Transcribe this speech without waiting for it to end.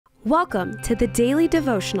Welcome to the Daily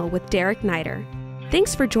Devotional with Derek Neider.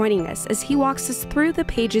 Thanks for joining us as he walks us through the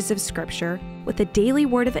pages of Scripture with a daily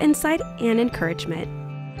word of insight and encouragement.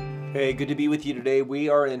 Hey, good to be with you today. We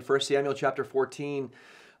are in 1 Samuel chapter 14.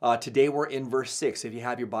 Today we're in verse 6. If you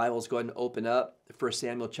have your Bibles, go ahead and open up 1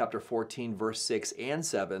 Samuel chapter 14, verse 6 and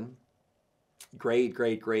 7. Great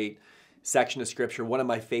section of Scripture. One of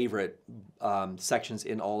my favorite sections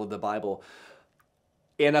in all of the Bible.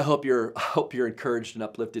 And I hope you're encouraged and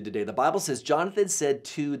uplifted today. The Bible says, Jonathan said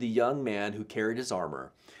to the young man who carried his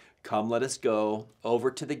armor, "Come, let us go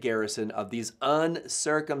over to the garrison of these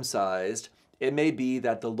uncircumcised. It may be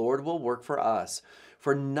that the Lord will work for us.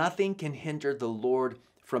 For nothing can hinder the Lord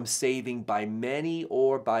from saving by many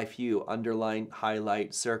or by few." Underline,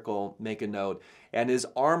 highlight, circle, make a note. And his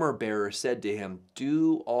armor bearer said to him,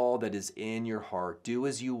 "Do all that is in your heart. Do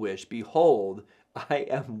as you wish. Behold, I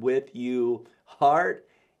am with you, heart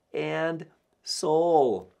and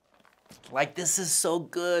soul." Like, this is so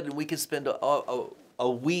good, and we could spend a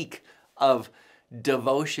week of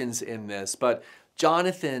devotions in this. But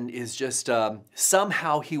Jonathan is just,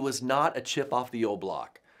 somehow he was not a chip off the old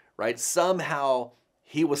block, right? Somehow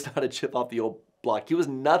he was not a chip off the old block. He was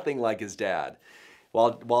nothing like his dad.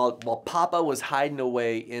 While Papa was hiding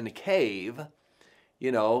away in a cave,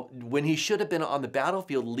 you know, when he should have been on the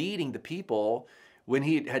battlefield leading the people, when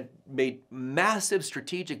he had made massive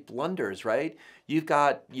strategic blunders, right? You've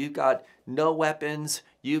got no weapons.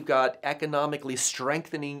 You've got economically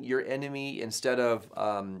strengthening your enemy instead of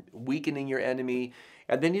weakening your enemy.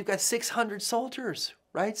 And then you've got 600 soldiers,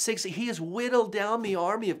 right? He has whittled down the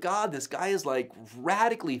army of God. This guy is like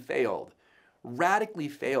radically failed.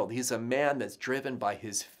 He's a man that's driven by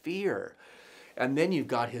his fear. And then you've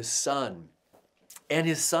got his son. And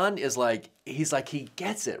his son is he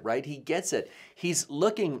gets it, right? He gets it. He's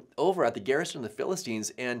looking over at the garrison of the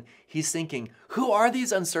Philistines and he's thinking, who are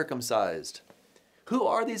these uncircumcised? Who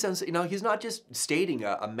are these he's not just stating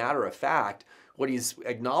a matter of fact. What he's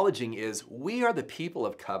acknowledging is, we are the people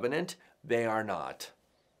of covenant. They are not.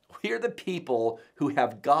 We are the people who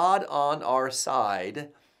have God on our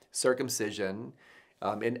side, circumcision,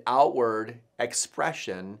 an outward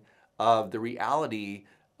expression of the reality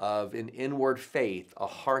of an inward faith, a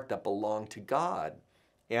heart that belonged to God.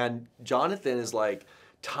 And Jonathan is like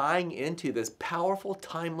tying into this powerful,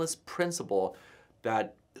 timeless principle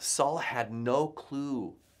that Saul had no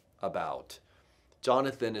clue about.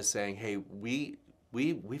 Jonathan is saying, hey, we've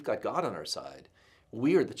got God on our side.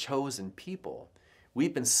 We are the chosen people.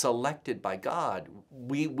 We've been selected by God.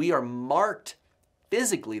 We are marked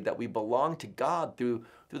physically that we belong to God through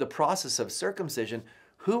the process of circumcision.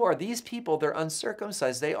 Who are these people? They're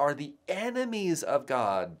uncircumcised. They are the enemies of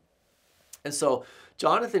God. And so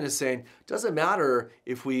Jonathan is saying, doesn't matter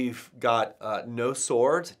if we've got no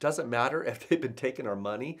swords. Doesn't matter if they've been taking our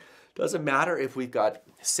money. Doesn't matter if we've got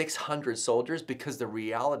 600 soldiers, because the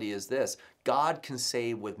reality is this: God can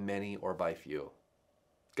save with many or by few.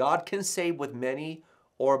 God can save with many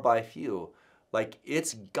or by few. Like,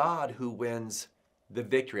 it's God who wins the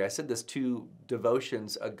victory. I said this 2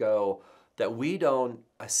 devotions ago, that we don't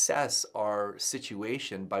assess our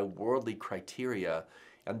situation by worldly criteria.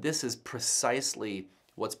 And this is precisely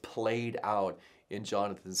what's played out in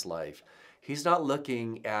Jonathan's life. He's not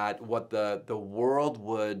looking at what the world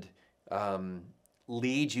would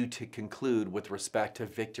lead you to conclude with respect to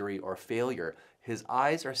victory or failure. His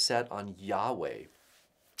eyes are set on Yahweh.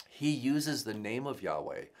 He uses the name of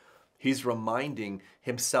Yahweh. He's reminding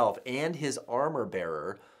himself and his armor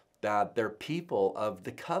bearer that they're people of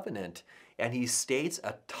the covenant. And he states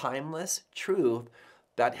a timeless truth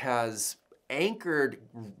that has anchored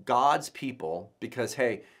God's people, because,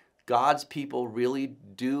 hey, God's people really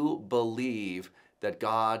do believe that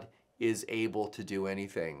God is able to do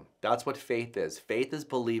anything. That's what faith is. Faith is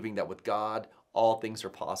believing that with God, all things are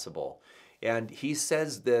possible. And he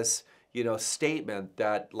says this, statement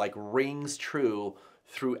that like rings true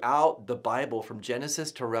throughout the Bible from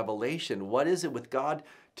Genesis to Revelation. What is it with God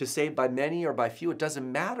to save by many or by few? It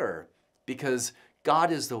doesn't matter, because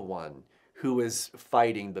God is the one who is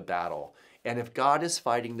fighting the battle. And if God is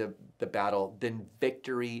fighting the battle, then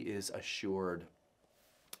victory is assured.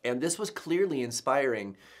 And this was clearly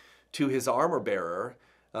inspiring to his armor bearer,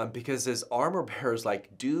 because his armor bearer is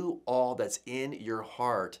like, do all that's in your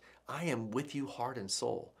heart. I am with you, heart and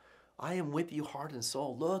soul. I am with you, heart and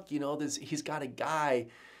soul. Look, he's got a guy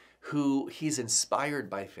who he's inspired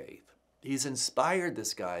by faith. He's inspired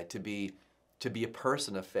this guy to be a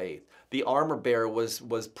person of faith. The armor bearer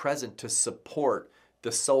was present to support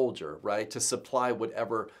the soldier, right? To supply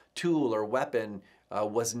whatever tool or weapon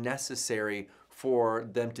was necessary for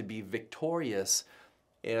them to be victorious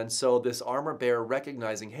And so this armor bearer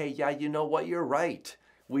recognizing, hey, yeah, you know what? You're right.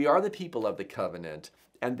 We are the people of the covenant,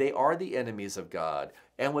 and they are the enemies of God.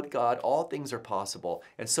 And with God, all things are possible.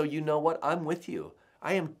 And so you know what? I'm with you.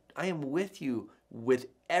 I am with you with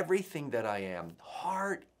everything that I am,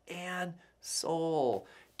 heart and soul.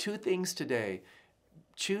 Two things today.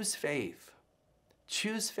 Choose faith.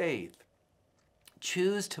 Choose faith.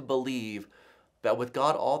 Choose to believe that with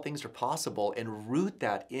God all things are possible, and root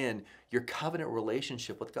that in your covenant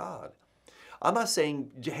relationship with God. I'm not saying,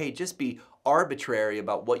 hey, just be arbitrary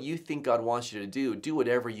about what you think God wants you to do. Do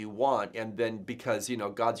whatever you want, and then because,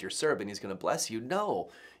 God's your servant, he's going to bless you. No,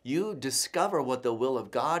 you discover what the will of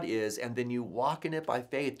God is, and then you walk in it by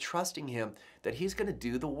faith, trusting him that he's going to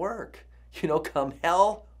do the work. Come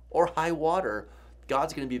hell or high water,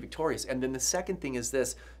 God's going to be victorious. And then the second thing is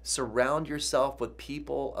this: surround yourself with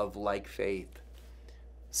people of like faith.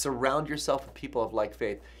 Surround yourself with people of like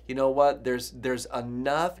faith. You know what? There's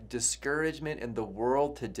enough discouragement in the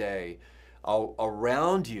world today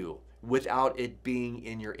around you without it being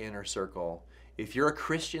in your inner circle. If you're a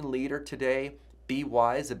Christian leader today, be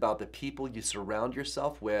wise about the people you surround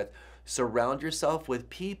yourself with. Surround yourself with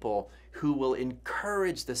people who will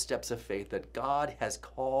encourage the steps of faith that God has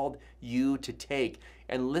called you to take.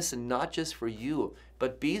 And listen, not just for you,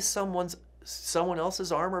 but be someone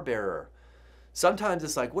else's armor bearer. Sometimes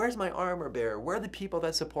it's like, where's my armor bearer? Where are the people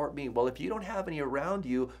that support me? Well, if you don't have any around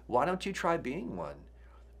you, why don't you try being one?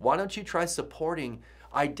 Why don't you try supporting?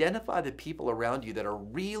 Identify the people around you that are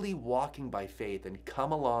really walking by faith and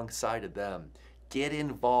come alongside of them. Get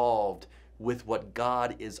involved with what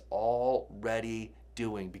God is already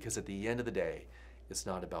doing, because at the end of the day, it's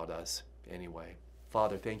not about us anyway.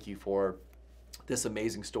 Father, thank you for this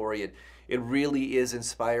amazing story. It really is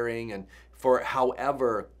inspiring, and for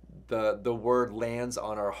however the word lands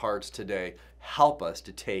on our hearts today, help us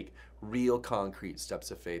to take real concrete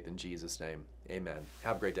steps of faith in Jesus' name. Amen.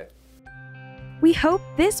 Have a great day. We hope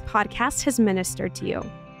this podcast has ministered to you.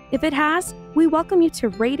 If it has, we welcome you to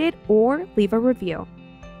rate it or leave a review.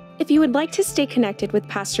 If you would like to stay connected with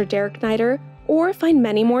Pastor Derek Neider or find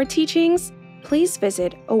many more teachings, please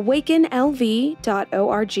visit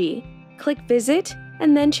awakenlv.org. Click Visit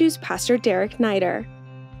and then choose Pastor Derek Neider.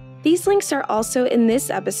 These links are also in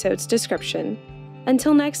this episode's description.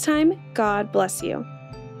 Until next time, God bless you.